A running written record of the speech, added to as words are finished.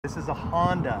This is a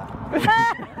Honda.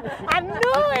 I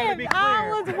knew it. I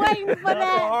was waiting for Not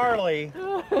that. a Harley.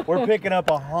 We're picking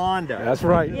up a Honda. That's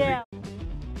right. Yeah.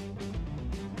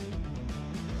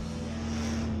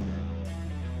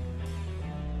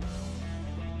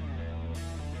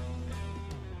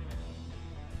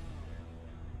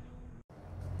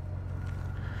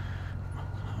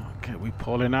 Okay, we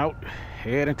pulling out,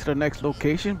 heading to the next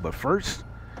location. But first,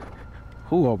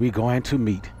 who are we going to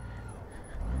meet?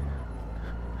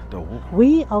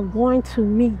 We are going to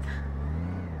meet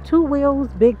Two Wheels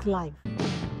Big Life.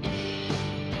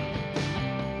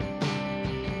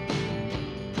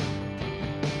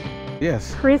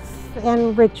 Yes. Chris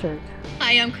and Richard.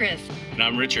 Hi, I'm Chris. And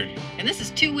I'm Richard. And this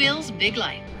is Two Wheels Big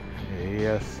Life.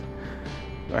 Yes.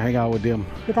 I hang out with them.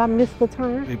 Did I miss the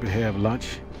turn? Maybe have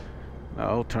lunch.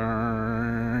 No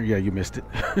turn. Yeah, you missed it.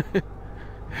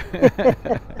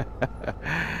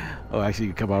 Oh, actually,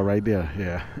 you come out right there.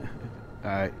 Yeah.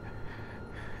 All right.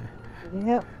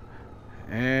 Yep.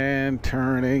 And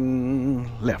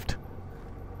turning left.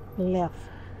 Left.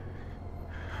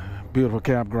 Beautiful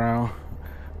campground.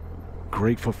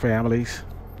 Great for families.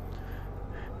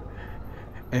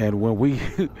 And when we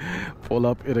pull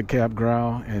up in a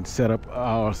campground and set up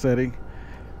our setting,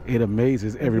 it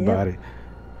amazes everybody. Yep.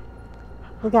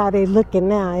 Look how they looking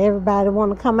now. Everybody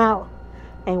want to come out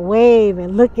and wave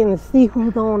and look and see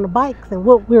who's on the bikes and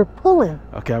what we're pulling.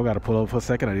 Okay, I've got to pull over for a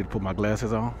second. I need to put my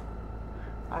glasses on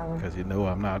All right. because you know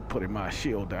I'm not putting my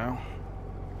shield down.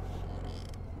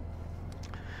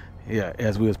 Yeah,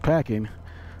 as we was packing,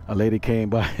 a lady came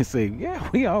by and said, yeah,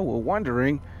 we all were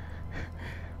wondering,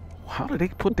 how did they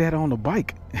put that on the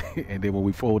bike? And then when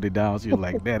we folded it down, she was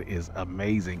like, that is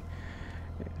amazing.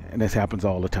 And this happens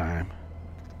all the time.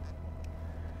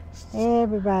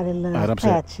 Everybody loves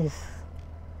patches.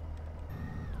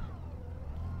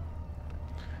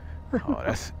 Oh,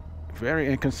 that's very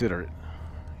inconsiderate.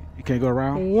 You can't go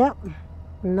around? Yep.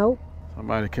 Nope.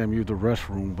 Somebody came use the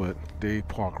restroom, but they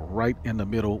park right in the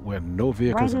middle where no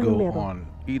vehicles go on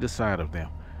either side of them.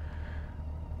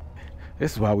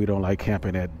 This is why we don't like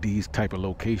camping at these type of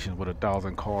locations with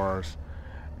 1,000 cars.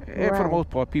 And for the most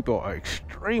part, people are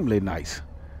extremely nice,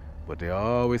 but they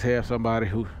always have somebody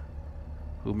who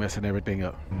messing everything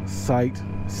up. Site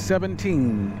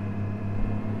 17,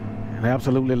 and I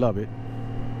absolutely love it.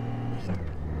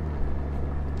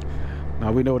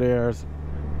 Now we know there's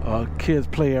a kids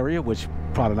play area, which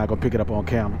probably not gonna pick it up on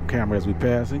camera as we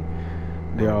passing.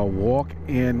 There are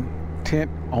walk-in tent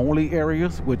only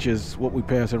areas, which is what we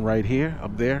passing right here,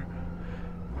 up there.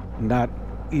 Not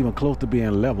even close to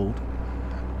being leveled.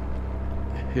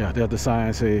 Yeah, there's the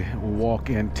sign say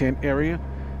walk-in tent area.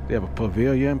 They have a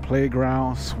pavilion,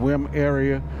 playground, swim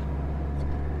area.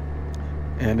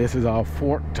 And this is our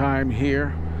 4th time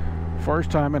here.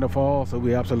 First time in the fall, so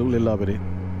we absolutely love it.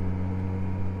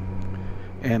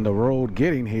 And the road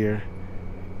getting here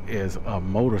is a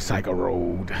motorcycle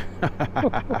road.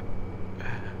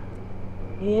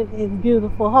 It is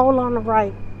beautiful. Hold on the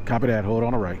right. Copy that. Hold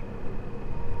on the right.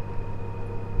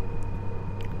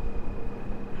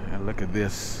 And look at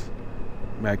this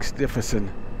magnificent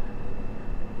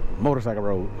motorcycle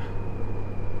road.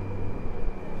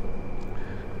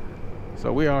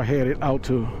 So we are headed out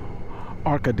to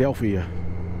Arkadelphia,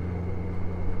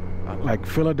 like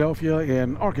Philadelphia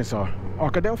and Arkansas.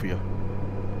 Arkadelphia.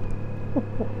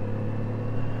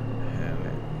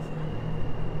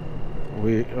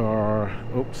 We are,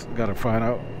 oops, gotta find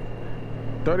out,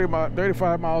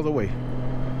 35 miles away.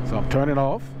 So I'm turning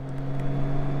off.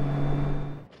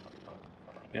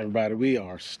 Everybody, we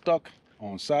are stuck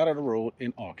on side of the road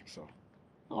in Arkansas.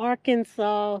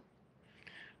 Arkansas.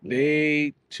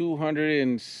 Day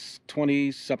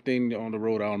 220 something on the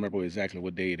road. I don't remember exactly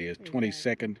what day it is.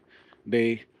 22nd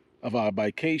day of our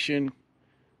vacation.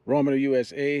 Roaming the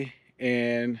USA,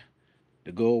 and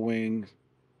the Goldwing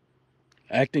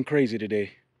acting crazy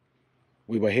today.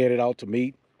 We were headed out to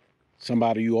meet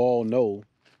somebody you all know,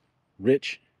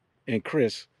 Rich and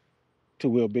Chris, Two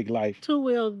Wheel Big Life. Two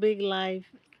Wheels Big Life.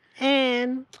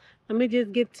 And let me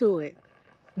just get to it.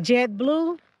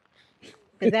 JetBlue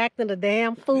is acting a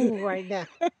damn fool right now.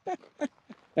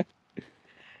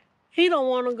 He don't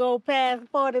want to go past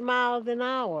 40 miles an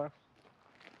hour.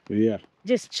 Yeah.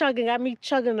 Just chugging, got me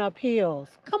chugging up hills.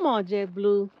 Come on,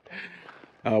 JetBlue.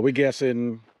 We're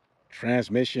guessing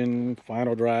transmission,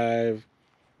 final drive.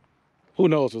 Who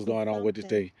knows what's going on with this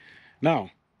thing.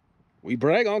 Now, we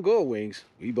brag on Goldwings.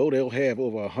 We both have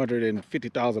over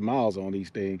 150,000 miles on these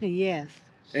things. Yes.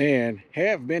 And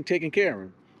have been taking care of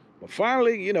them. But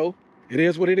finally, you know, it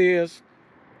is what it is.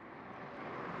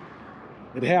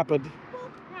 It happened.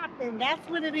 Poop happened. That's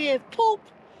what it is. Poop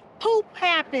poop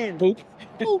happens. Poop.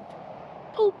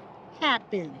 Poop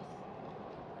happens.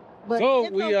 But So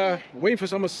it's we okay. waiting for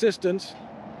some assistance.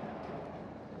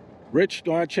 Rich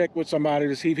going to check with somebody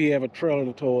to see if he have a trailer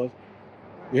to tow us.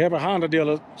 We have a Honda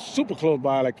dealer super close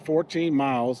by, like 14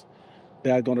 miles,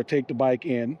 that's going to take the bike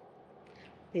in.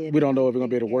 Yeah, We don't know if we're going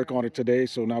to be take able to work care on of it today,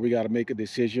 so now we got to make a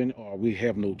decision, or we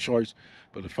have no choice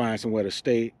but to find somewhere to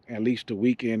stay at least the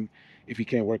weekend if he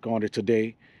can't work on it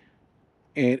today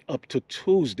and up to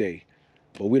Tuesday.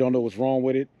 But we don't know what's wrong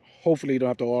with it. Hopefully, you don't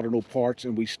have to order no parts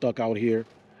and we stuck out here.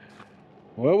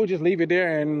 Well, we'll just leave it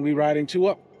there and we riding 2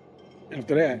 up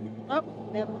after that. Oh,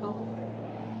 never go.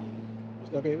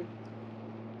 What's up, baby?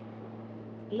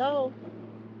 Hello?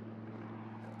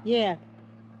 Yeah.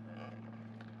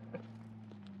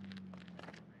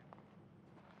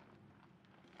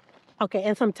 Okay,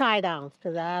 and some tie downs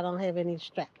because I don't have any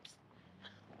straps.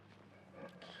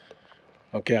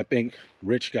 Okay, I think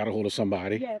Rich got a hold of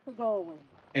somebody. Yeah, it's a Goldwing.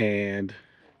 And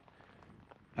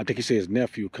I think he said his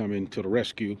nephew coming to the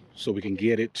rescue so we can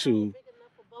get it to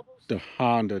the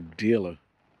Honda dealer.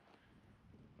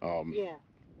 Yeah.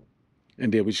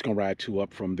 And then we're just gonna ride 2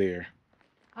 up from there.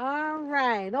 All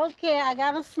right. Okay, I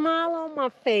got a smile on my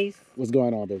face What's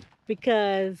going on, baby?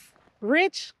 because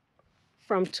Rich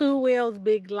from Two Wheels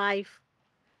Big Life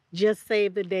just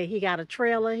saved the day. He got a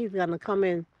trailer. He's gonna come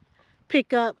and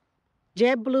pick up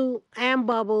JetBlue and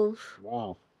Bubbles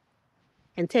Wow.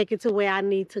 and take it to where I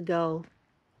need to go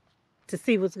to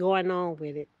see what's going on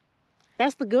with it.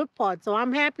 That's the good part. So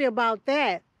I'm happy about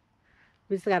that.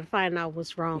 We just got to find out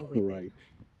what's wrong with it Right.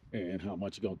 And how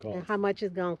much it gonna and cost? how much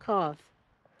it's going to cost.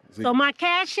 Is it- So my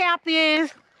cash app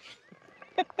is...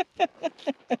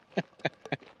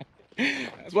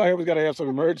 That's why we gotta have some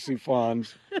emergency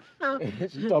funds.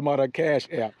 She's talking about her cash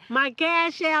app. My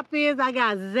cash app is, I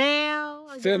got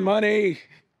Zelle. Send money.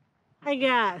 I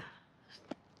got...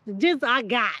 I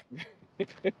got.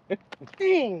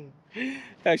 Dang.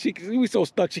 We so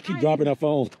stuck, she keep dropping her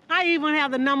phone. I even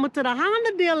have the number to the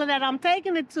Honda dealer that I'm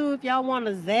taking it to if y'all want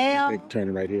a They Zelle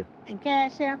turning right here. and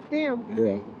cash app them.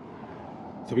 Yeah.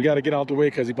 So we gotta get out the way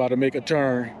because he's about to make a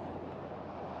turn.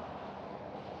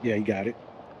 Yeah, he got it.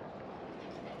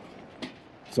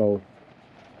 So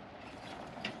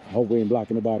I hope we ain't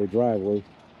blocking nobody's driveway.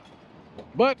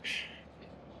 But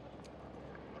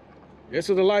this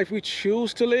is the life we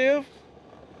choose to live.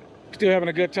 Still having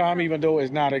a good time, even though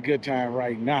it's not a good time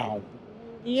right now.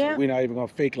 Yeah. So we're not even gonna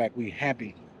fake like we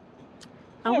happy.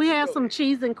 And we have some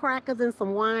cheese and crackers and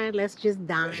some wine. Let's just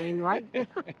dine, right?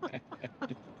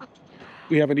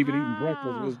 We haven't even eaten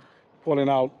breakfast. We was pulling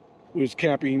out. We was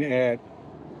camping at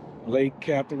Lake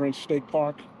Catherine State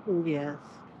Park. Yes.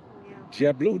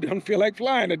 JetBlue doesn't feel like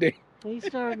flying today. We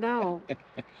sure don't.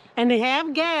 And they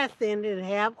have gas in it. They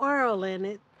have oil in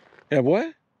it. Have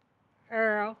what?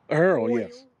 Earl. Earl, Oil.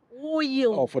 yes.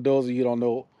 Oil. Oh, for those of you who don't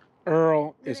know,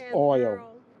 Earl It is has oil.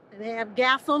 Earl. And they have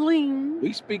gasoline.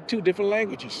 We speak 2 different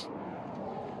languages.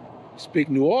 We speak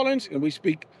New Orleans and we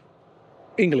speak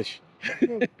English.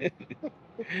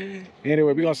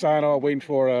 Anyway, we're gonna sign off waiting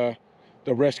for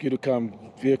the rescue to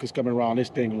come. Vehicles coming around this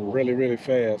thing really, really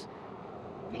fast.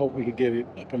 Hope we can get it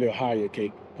up a little higher,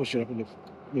 Kate. Push it up a little,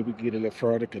 maybe we can get it a little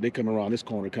further because they come around this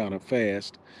corner kind of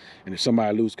fast. And if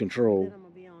somebody lose control, Then I'm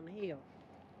going to be on the hill.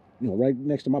 you know, right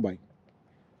next to my bike.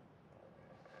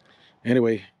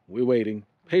 Anyway, we're waiting,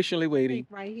 patiently waiting.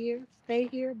 Stay right here. Stay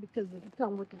here because if you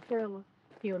come with the trailer,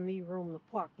 you'll need room to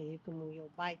park and you can move your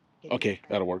bike. Okay,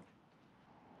 that'll work.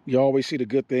 You always see the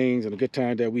good things and the good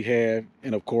times that we have.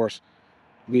 And of course,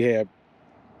 we have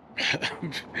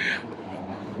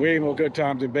way more good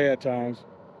times than bad times.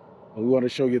 But we want to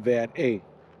show you that, hey,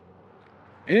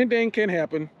 anything can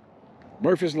happen.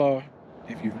 Murphy's Law.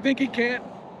 If you think it can't,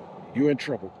 you're in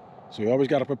trouble. So you always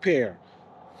got to prepare.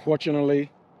 Fortunately,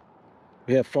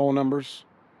 we have phone numbers.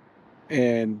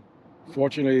 And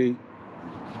fortunately,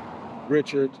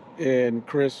 Richard and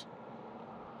Chris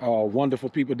are wonderful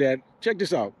people that, check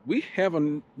this out, we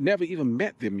haven't never even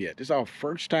met them yet. This is our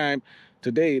first time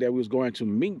today that we was going to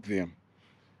meet them.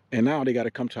 And now they got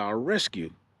to come to our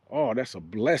rescue. Oh, that's a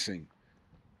blessing.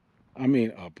 I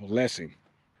mean, a blessing.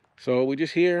 So we're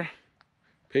just here,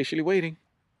 patiently waiting.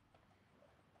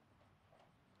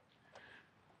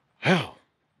 Wow.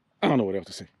 I don't know what else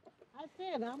to say. I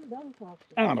said I'm done talking.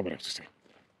 I don't know what else to say.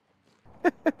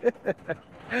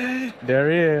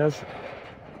 There he is.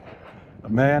 A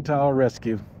man to our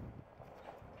rescue.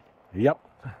 Yep.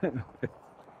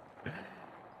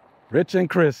 Rich and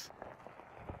Chris.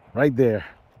 Right there.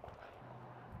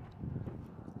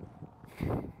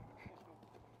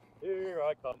 Here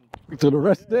I come. To the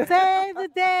rest of Save the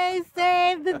day,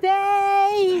 save the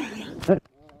day.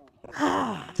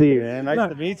 See you, man. Nice Look,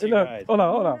 to meet you look, guys. Hold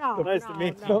on, hold on. No, Nice to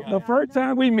meet no, you. The first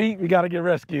time we meet, we got to get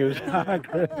rescued.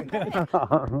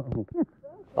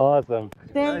 Awesome.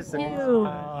 Thank you.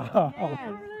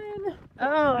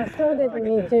 Oh, so good to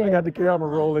meet you. I got the camera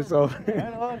rolling, so.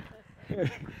 Right on.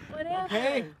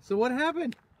 Okay, so what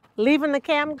happened? Leaving the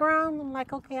campground? I'm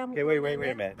like, okay, I'm Okay, wait a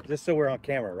minute. Just so we're on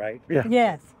camera, right? Yeah.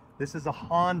 Yes. This is a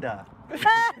Honda.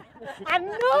 I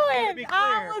knew it.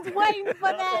 I was waiting for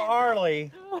Not the that.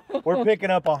 Harley. We're picking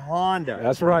up a Honda.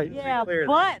 That's right. Yeah, Clear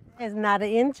but it's not an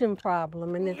engine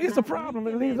problem, and It's a problem.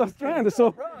 It leaves us stranded,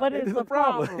 so. But it's a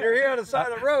problem. You're here on the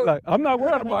side of the road. Like, I'm not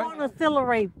worried They about won't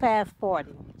accelerate past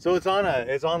 40. So it's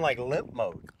on like limp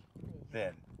mode.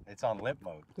 Then it's on limp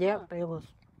mode. Yep, it was.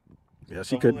 Yeah, So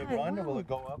she could. will it run or will it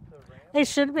go up the ramp? They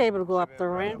should be able to go up the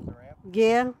ramp.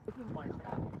 Yeah.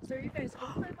 So you guys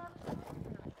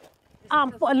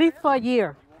For, at least for a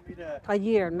year. Want me to A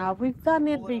year. Now we've done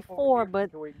it before, but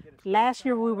last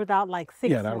year we were out like 6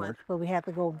 Yeah, that months, worked. but we had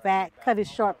to go back, cut it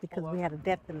short because we had a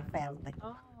death in the family.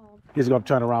 He's going to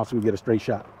turn around so we get a straight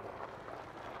shot.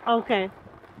 Okay.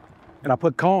 And I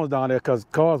put cones down there because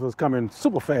cars was coming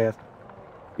super fast.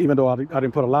 Even though I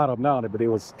didn't put a lot of them down there, but they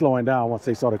was slowing down once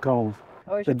they saw the cones.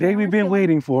 The day we've been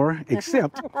waiting for,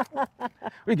 except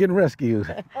we're getting rescued.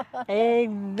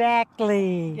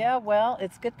 Exactly. Yeah, well,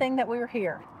 it's a good thing that we were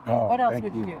here. Oh, What else thank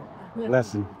would you do?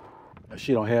 Lesson.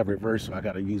 She don't have reverse, so I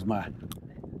got to use mine.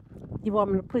 You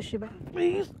want me to push you back?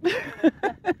 Please.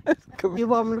 You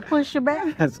want me to push you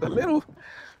back? That's a little.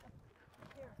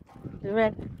 You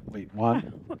ready? Wait,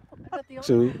 one, But the only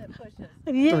two. one that pushes.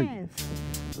 Yes.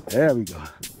 There we go.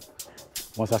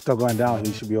 Once I start going down,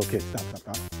 he should be okay. Stop, stop,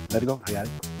 stop. Let it go. I got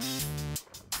it.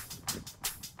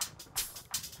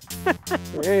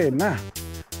 Hey, now.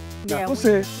 Yeah, Who we-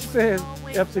 says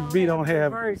F6B don't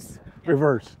have Reverse.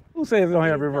 reverse? Who says it don't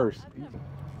have reverse?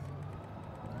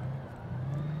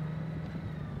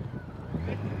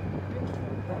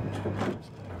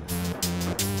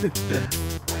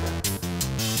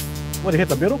 What, it hit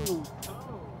the middle?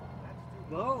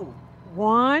 low.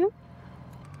 One.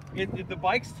 The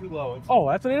bike's too low. It's Oh,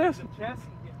 that's what it is? the chassis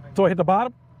getting So it hit the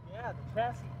bottom? Yeah, the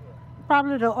chassis hit.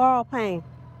 Probably the oil pan.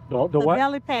 The The what?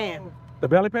 belly pan. The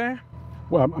belly pan?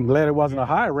 Well, I'm glad it wasn't a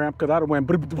high ramp because I'd have went.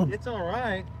 It's all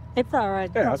right. It's all right.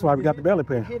 Yeah, that's why we got the belly It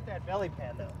pan. hit that belly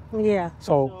pan though. Yeah.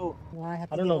 So, So Well, I have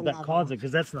to I don't know get if that another caused one. it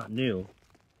because that's not new.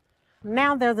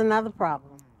 Now there's another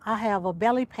problem. I have a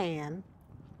belly pan,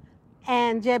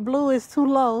 and JetBlue is too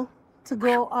low to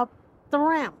go up the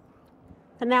ramp.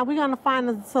 And now we're gonna find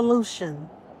a solution.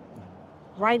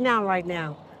 Right now.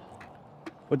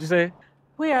 what'd you say?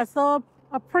 We are so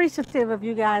appreciative of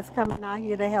you guys coming out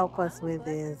here to help us with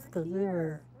this, because we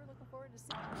were.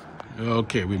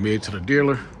 Okay, we made it to the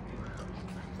dealer.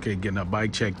 Okay, getting our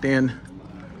bike checked in.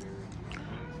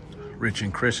 Rich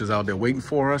and Chris is out there waiting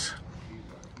for us.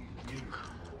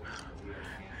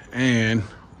 And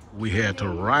we had to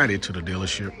ride it to the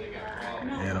dealership.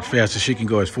 And the fastest she can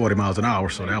go is 40 miles an hour,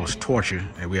 so that was torture.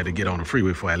 And we had to get on the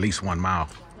freeway for at least 1 mile.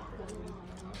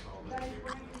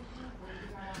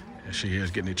 And she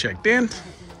is getting it checked in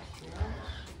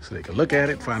so they can look at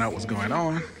it, find out what's going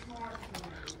on.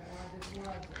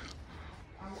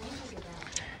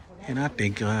 And I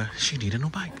think she need a new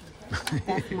bike.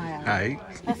 That's my. All right.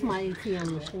 That's my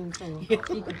ATM machine too.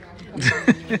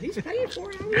 He's paying for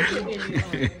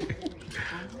it.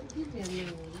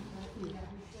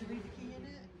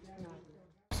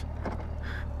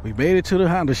 We made it to the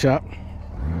Honda shop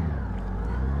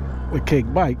with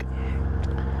Cake Bike.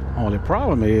 Only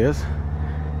problem is,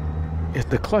 it's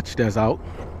the clutch that's out,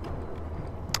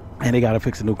 and they got to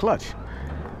fix a new clutch.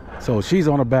 So she's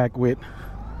on the back with,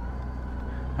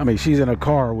 she's in a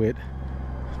car with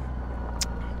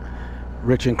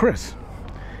Rich and Chris.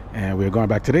 And we're going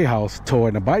back to their house,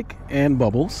 towing the bike and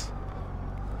Bubbles,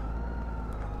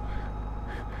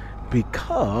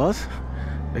 because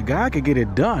the guy could get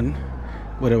it done.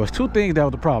 Well, there was two things that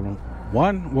was the problem.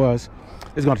 One was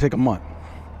it's going to take a month,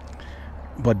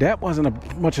 but that wasn't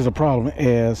as much as a problem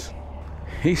as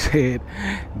he said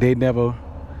they never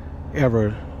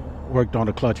ever worked on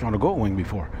the clutch on a Goldwing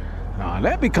before. Now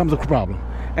that becomes a problem,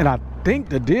 and I think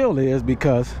the deal is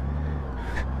because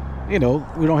we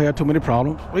don't have too many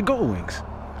problems with Goldwings,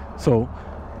 so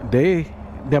they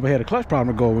never had a clutch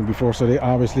problem with Goldwing before, so they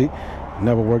obviously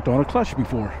never worked on a clutch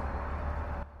before.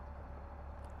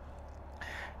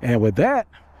 And with that,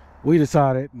 we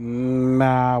decided,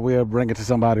 nah, we'll bring it to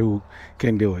somebody who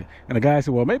can do it. And the guy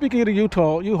said, well, maybe get a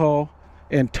U-Haul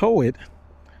and tow it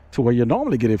to where you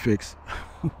normally get it fixed.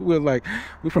 We're like,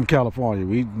 we're from California.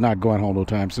 We're not going home no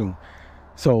time soon.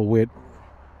 So with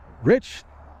Rich,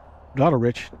 a lot of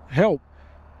Rich help,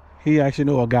 he actually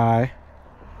knew a guy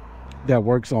that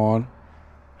works on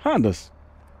Hondas.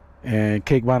 And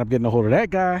Cake wound up getting a hold of that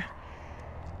guy.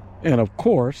 And of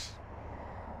course,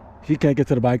 he can't get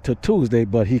to the bike till Tuesday,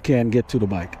 but he can get to the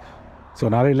bike. So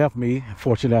now they left me.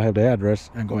 Fortunately, I have the address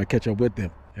and go and catch up with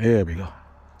them. There we go.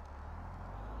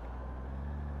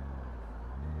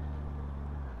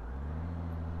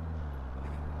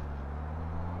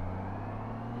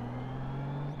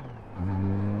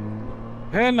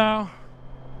 And now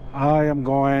I am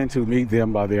going to meet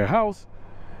them by their house.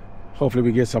 Hopefully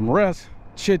we get some rest,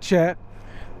 chit chat.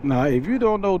 Now, if you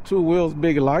don't know Two Wheels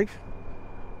Big Life,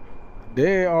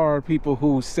 there are people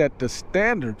who set the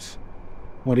standards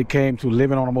when it came to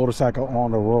living on a motorcycle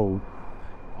on the road.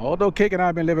 Although Cake and I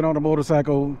have been living on a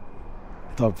motorcycle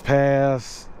the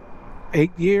past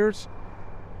 8 years,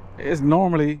 it's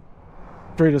normally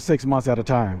 3 to 6 months at a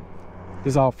time.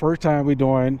 This is our first time we're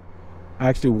doing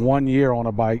actually 1 year on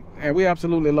a bike, and we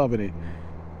absolutely loving it.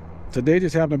 Today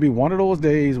just happened to be one of those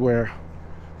days where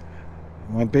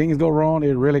when things go wrong,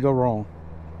 they really go wrong.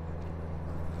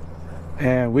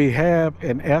 And we have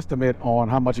an estimate on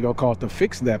how much it's gonna cost to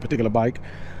fix that particular bike.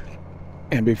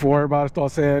 And before everybody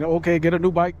starts saying, okay, get a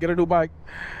new bike, get a new bike,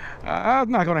 that's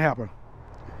not gonna happen,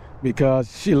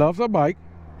 because she loves her bike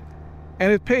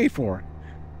and it's paid for.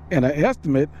 And the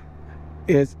estimate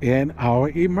is in our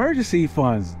emergency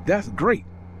funds. That's great.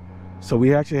 So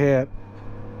we actually had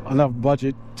enough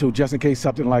budget to, just in case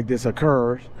something like this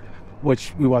occurs,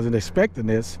 which we wasn't expecting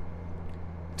this,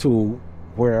 to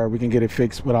where we can get it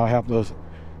fixed without having to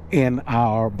end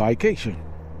our vacation.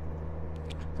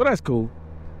 So that's cool.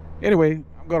 Anyway,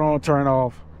 I'm gonna turn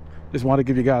off. Just want to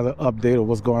give you guys an update of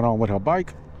what's going on with her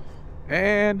bike,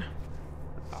 and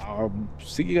I'll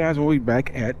see you guys when we're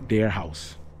back at their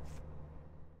house.